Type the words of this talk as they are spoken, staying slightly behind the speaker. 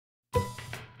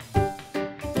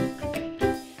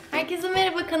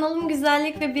kanalım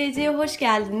Güzellik ve Beige'ye hoş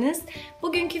geldiniz.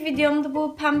 Bugünkü videomda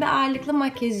bu pembe ağırlıklı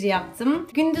makyajı yaptım.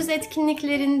 Gündüz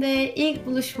etkinliklerinde, ilk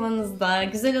buluşmanızda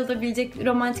güzel olabilecek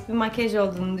romantik bir makyaj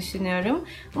olduğunu düşünüyorum.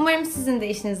 Umarım sizin de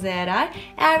işinize yarar.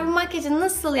 Eğer bu makyajı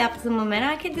nasıl yaptığımı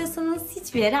merak ediyorsanız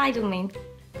hiçbir yere ayrılmayın.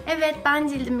 Evet, ben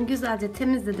cildimi güzelce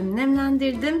temizledim,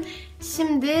 nemlendirdim.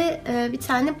 Şimdi bir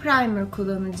tane primer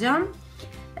kullanacağım.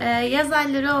 Yaz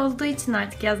ayları olduğu için,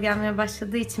 artık yaz gelmeye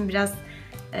başladığı için biraz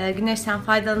güneşten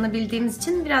faydalanabildiğimiz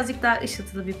için birazcık daha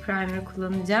ışıltılı bir primer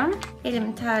kullanacağım.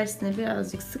 Elimin tersine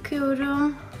birazcık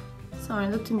sıkıyorum.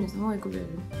 Sonra da tüm yüzüme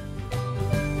uyguluyorum.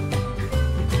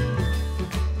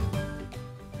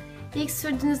 İlk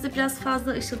sürdüğünüzde biraz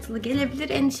fazla ışıltılı gelebilir.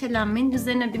 Endişelenmeyin.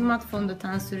 Üzerine bir mat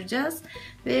fondöten süreceğiz.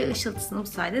 Ve ışıltısını bu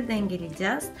sayede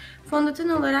dengeleyeceğiz. Fondöten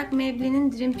olarak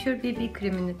Maybelline'in Dream Pure BB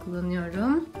kremini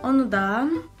kullanıyorum. Onu da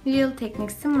Real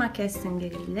Techniques'in makyaj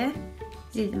süngeriyle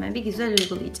cildime bir güzel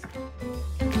uygulayacağım.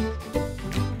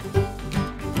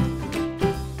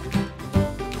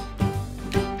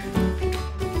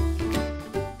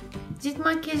 Cilt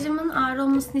makyajımın ağır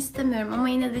olmasını istemiyorum ama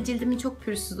yine de cildimin çok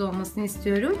pürüzsüz olmasını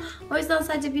istiyorum. O yüzden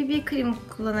sadece BB kremi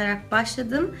kullanarak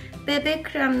başladım. BB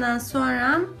kremden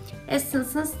sonra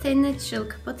Essence'ın Stay Natural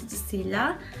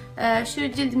kapatıcısıyla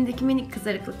şu cildimdeki minik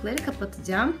kızarıklıkları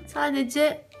kapatacağım.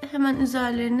 Sadece hemen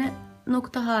üzerlerine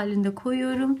nokta halinde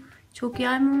koyuyorum. Çok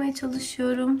yaymamaya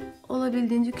çalışıyorum.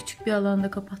 Olabildiğince küçük bir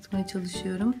alanda kapatmaya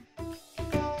çalışıyorum.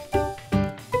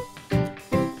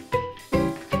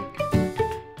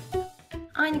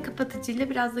 Aynı kapatıcıyla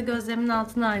biraz da gözlerimin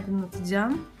altını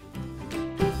aydınlatacağım.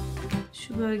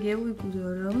 Şu bölgeye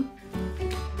uyguluyorum.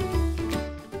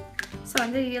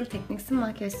 Sonra da Real Techniques'in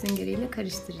makyaj süngeriyle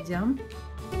karıştıracağım.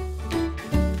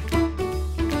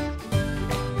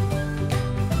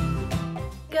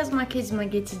 Göz makyajıma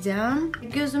geçeceğim.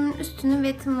 Gözümün üstünü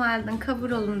Wet n Wild'ın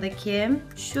Coverall'undaki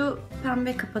şu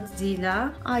pembe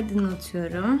kapatıcıyla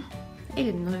aydınlatıyorum.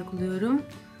 Elimle uyguluyorum.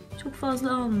 Çok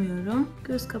fazla almıyorum.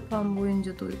 Göz kapağım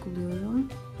boyunca da uyguluyorum.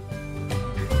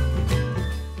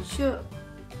 Şu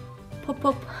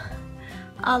pop-up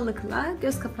allıkla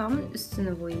göz kapağımın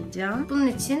üstünü boyayacağım. Bunun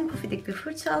için pufidik bir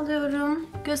fırça alıyorum.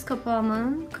 Göz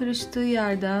kapağımın kırıştığı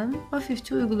yerden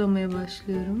hafifçe uygulamaya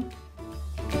başlıyorum.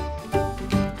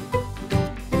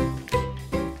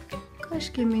 Kaş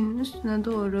kemiğinin üstüne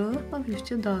doğru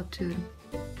hafifçe dağıtıyorum.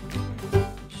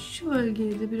 Şu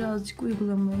bölgeye de birazcık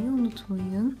uygulamayı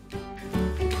unutmayın.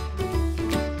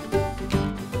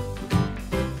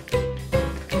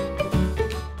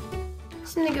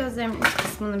 Şimdi gözlerimin iç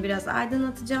kısmını biraz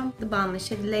aydınlatacağım. Balm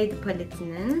Shady Lady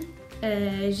paletinin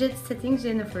Jet Setting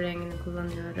Jennifer rengini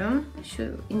kullanıyorum. Şu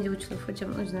ince uçlu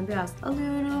fırçamın ucuna biraz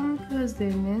alıyorum.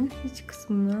 Gözlerimin iç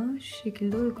kısmına şu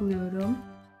şekilde uyguluyorum.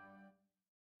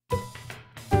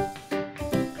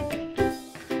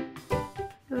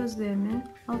 Gözlerimin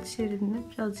alt şeridine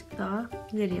birazcık daha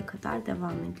ileriye kadar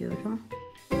devam ediyorum.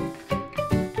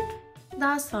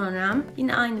 Daha sonra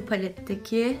yine aynı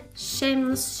paletteki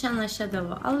Shameless Shana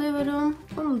Shadow'u alıyorum.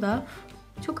 Onu da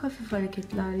çok hafif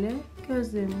hareketlerle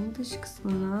gözlerimin dış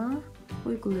kısmına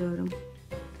uyguluyorum.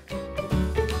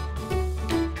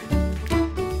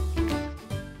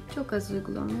 Çok az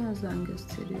uygulamaya özen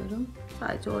gösteriyorum.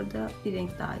 Sadece orada bir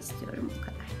renk daha istiyorum, bu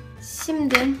kadar.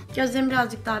 Şimdi gözlerimi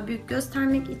birazcık daha büyük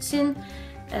göstermek için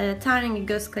ten rengi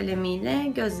göz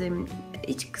kalemiyle gözlerimin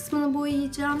iç kısmını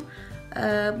boyayacağım.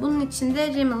 Bunun için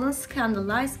de Rimmel'ın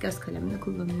Scandaleyes göz kalemini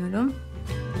kullanıyorum.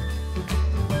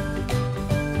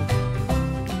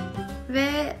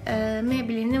 Ve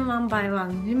Maybelline'in One by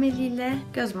One Rimmel ile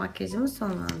göz makyajımı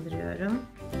sonlandırıyorum.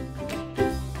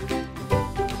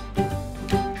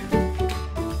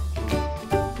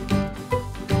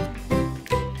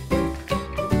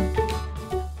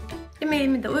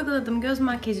 Elimi de uyguladım, göz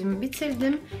makyajımı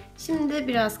bitirdim. Şimdi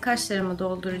biraz kaşlarımı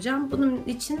dolduracağım. Bunun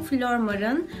için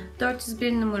Flormar'ın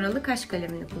 401 numaralı kaş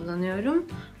kalemini kullanıyorum.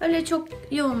 Öyle çok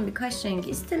yoğun bir kaş rengi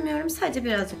istemiyorum. Sadece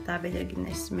birazcık daha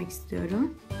belirginleştirmek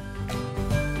istiyorum.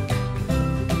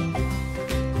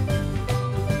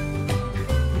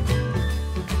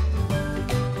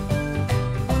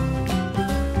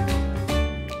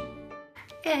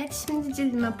 Evet, şimdi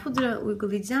cildime pudra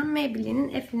uygulayacağım.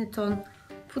 Maybelline'in Affinitone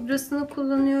pudrasını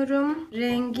kullanıyorum.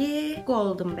 Rengi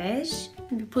Golden Beige.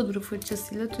 Bir pudra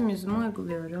fırçasıyla tüm yüzüme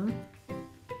uyguluyorum.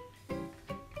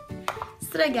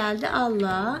 Sıra geldi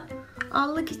allığa.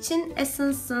 Allık için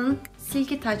Essence'ın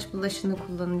Silky Touch blush'ını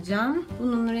kullanacağım.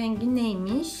 Bunun rengi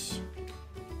neymiş?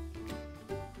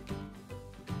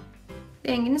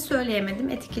 Rengini söyleyemedim.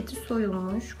 Etiketi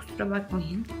soyulmuş. Kusura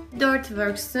bakmayın. Dirty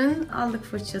Works'ün allık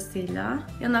fırçasıyla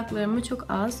yanaklarımı çok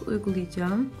az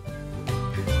uygulayacağım.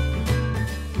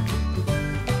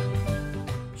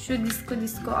 şu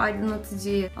disco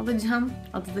aydınlatıcıyı alacağım.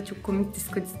 Adı da çok komik,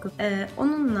 disco.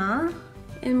 Onunla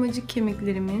elmacık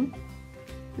kemiklerimin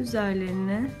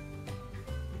üzerlerine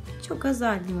çok az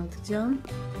aydınlatacağım.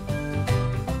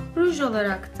 Ruj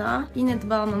olarak da yine de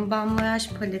Balm'ın Voyage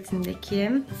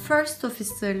paletindeki First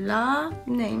Officer'la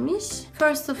neymiş?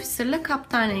 First Officer'la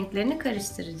kaptan renklerini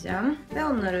karıştıracağım ve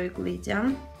onları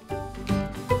uygulayacağım.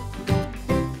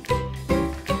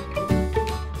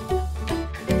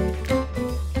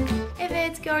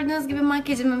 Gördüğünüz gibi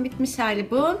makyajımın bitmiş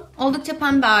hali bu. Oldukça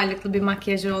pembe ağırlıklı bir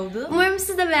makyaj oldu. Umarım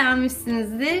siz de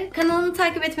beğenmişsinizdir. Kanalımı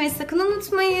takip etmeyi sakın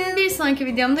unutmayın. Bir sonraki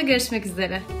videomda görüşmek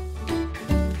üzere.